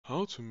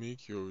How to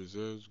make your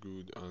reserves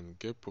good and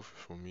get profit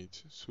from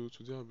it. So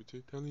today I'll be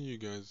telling you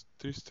guys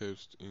 3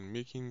 steps in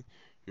making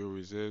your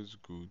reserves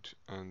good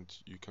and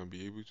you can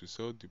be able to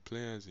sell the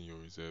players in your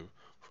reserve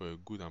for a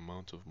good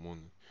amount of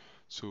money.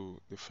 So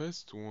the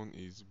first one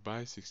is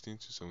buy 16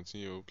 to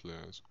 17-year-old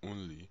players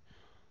only.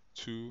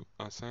 Two,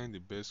 assign the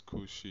best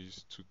coach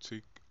to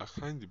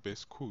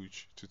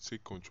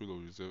take control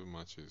of reserve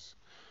matches.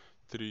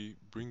 Three,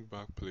 bring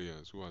back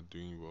players who are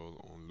doing well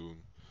on loan.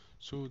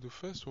 So the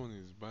first one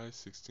is buy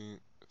 16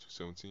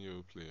 to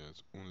 17-year-old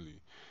players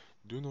only.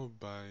 Do not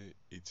buy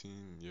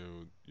 18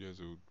 years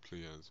old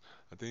players.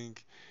 I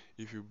think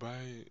if you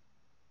buy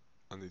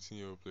an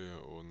 18-year-old player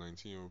or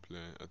 19-year-old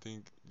player, I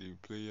think the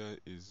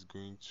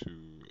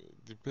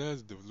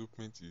player's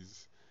development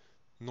is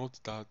not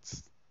that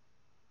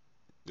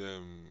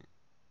um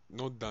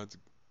not that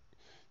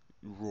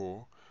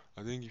raw.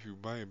 I think if you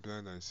buy a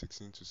player that is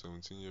 16 to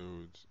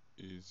 17-year-old,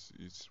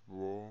 it's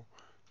raw.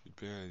 The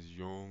player is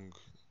young,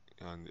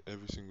 and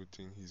every single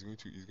thing he's going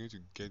to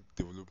get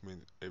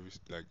development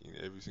in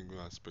every single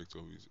aspect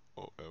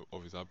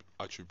of his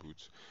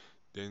attributes.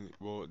 Then,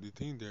 well, the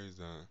thing there is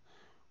that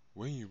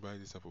when you buy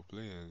this type of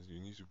players,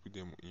 you need to put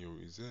them in your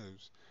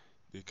reserves.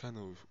 They kind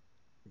of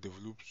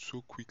develop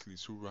so quickly,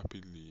 so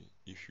rapidly.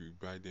 If you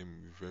buy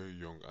them very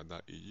young at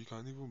that age, you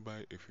can even buy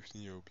a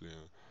 15-year-old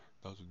player.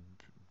 That would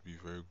be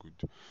very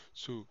good.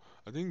 So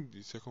I think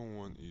the second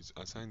one is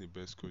assign the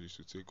best coaches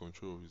to take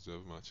control of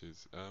reserve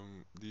matches.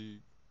 The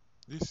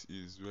This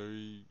is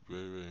very,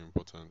 very, very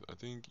important. I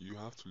think you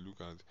have to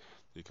look at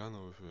the kind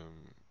of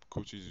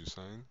coaches you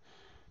sign.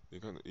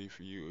 If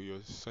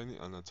you're signing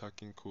an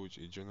attacking coach,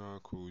 a general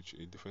coach,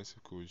 a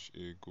defensive coach,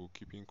 a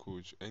goalkeeping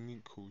coach, any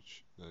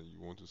coach that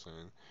you want to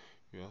sign,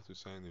 you have to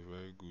sign a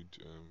very good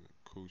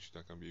coach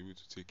that can be able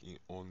to take in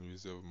on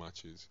reserve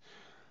matches.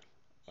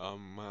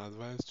 My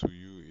advice to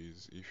you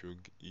is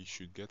you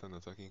should get an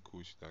attacking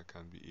coach that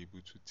can be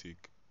able to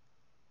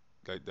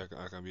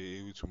can be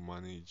able to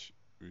manage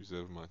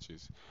reserve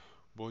matches.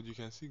 But you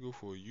can still go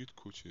for youth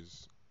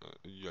coaches.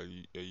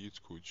 A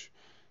youth coach.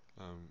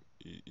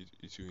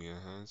 It will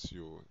enhance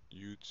your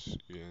youth,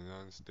 you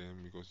enhance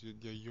them because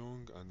they're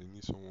young and they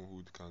need someone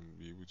who can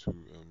be able to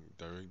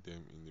direct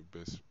them in the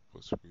best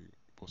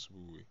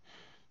possible way.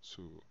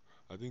 So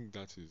I think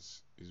that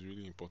is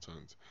really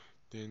important.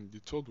 Then the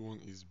third one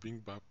is bring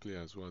back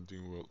players who are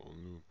doing well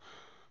on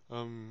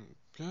loan.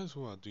 Players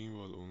who are doing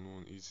well on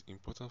loan is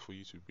important for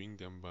you to bring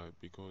them back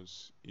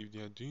because if they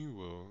are doing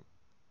well,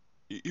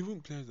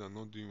 even players that are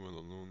not doing well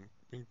on loan,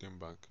 bring them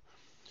back.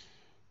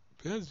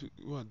 Players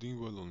who are doing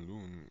well on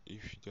loan,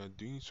 if they are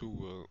doing so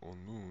well on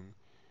loan,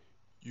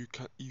 you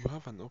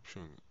have an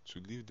option to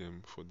leave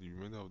them for the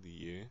remainder of the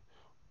year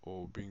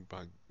or bring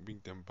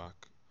them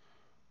back.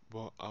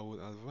 But I would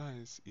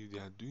advise if they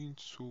are doing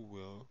so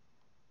well,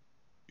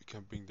 you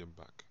can bring them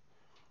back.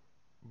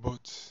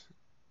 But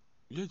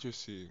let's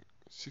just say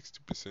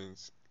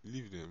 60%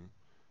 leave them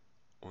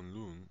on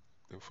loan,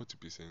 then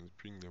 40%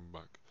 bring them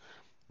back.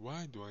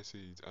 Why do I say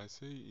it? I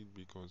say it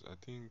because I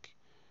think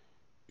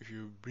if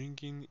you're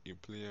bringing a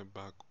player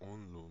back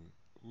on loan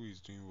who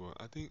is doing well,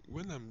 I think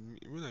when I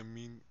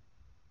mean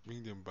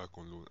bring them back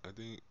on loan, I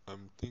think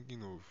I'm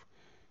thinking of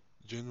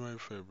January,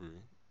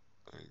 February.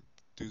 Like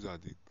those are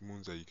the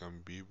months that you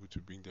can be able to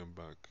bring them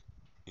back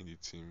in the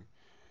team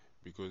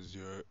because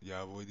you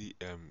have already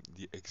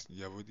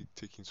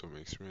taken some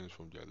experience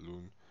from their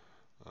loan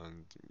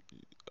and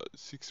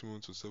 6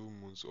 months or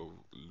 7 months of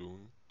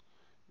loan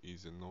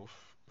is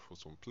enough for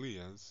some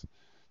players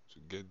to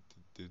get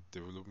the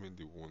development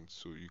they want.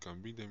 So you can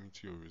bring them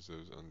into your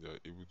reserves and they are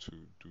able to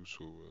do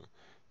so well.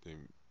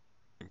 Then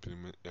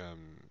implement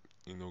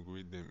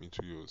inaugurate them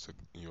into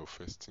in your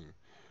first team.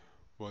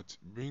 But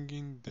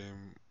bringing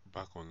them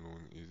back on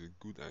loan is a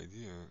good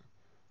idea.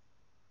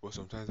 But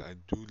sometimes I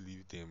do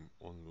leave them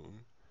on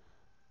loan.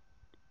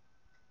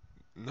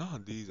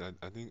 Nowadays,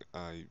 I think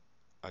I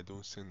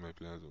don't send my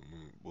players on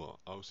loan. But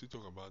I'll still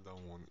talk about that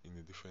one in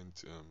a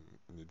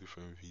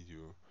different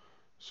video.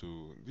 So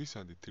these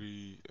are the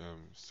three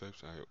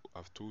steps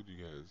I've told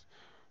you guys.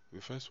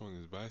 The first one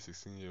is buy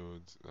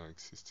 16-year-olds, like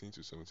 16 to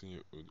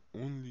 17-year-old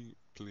only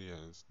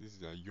players. These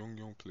are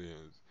young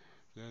players,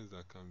 players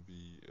that can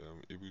be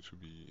able to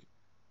be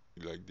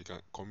like they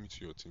can come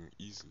into your team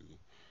easily.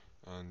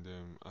 And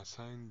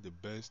assign the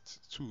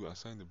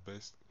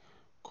best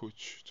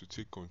coach to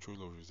take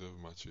control of reserve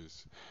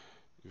matches.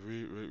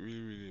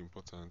 Really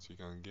important. You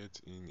can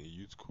get in a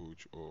youth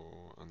coach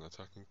or an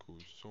attacking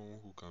coach, someone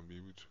who can be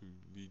able to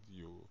lead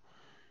your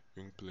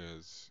young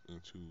players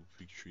into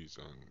victories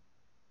and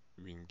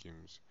win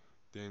games.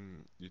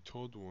 Then the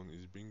third one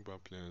is bring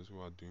back players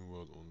who are doing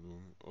well on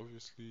loan.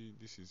 Obviously,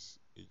 this is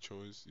a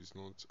choice. It's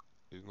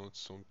not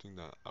something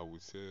that I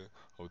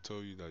would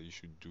tell you that you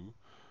should do.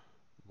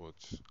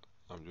 But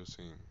I'm just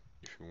saying,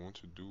 if you want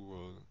to do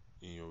well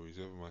in your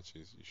reserve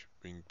matches, you should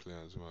bring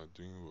players who are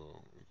doing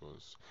well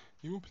because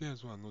even players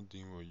who are not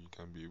doing well, you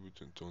can be able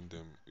to turn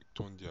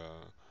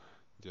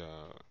their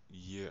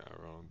year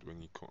around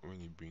when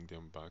you bring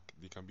them back.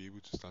 They can be able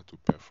to start to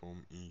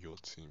perform in your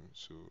team.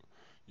 So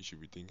you should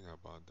be thinking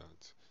about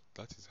that.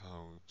 That is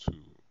how to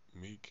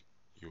make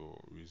your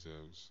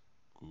reserves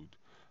good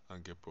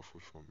and get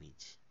profit from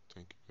it.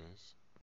 Thank you guys.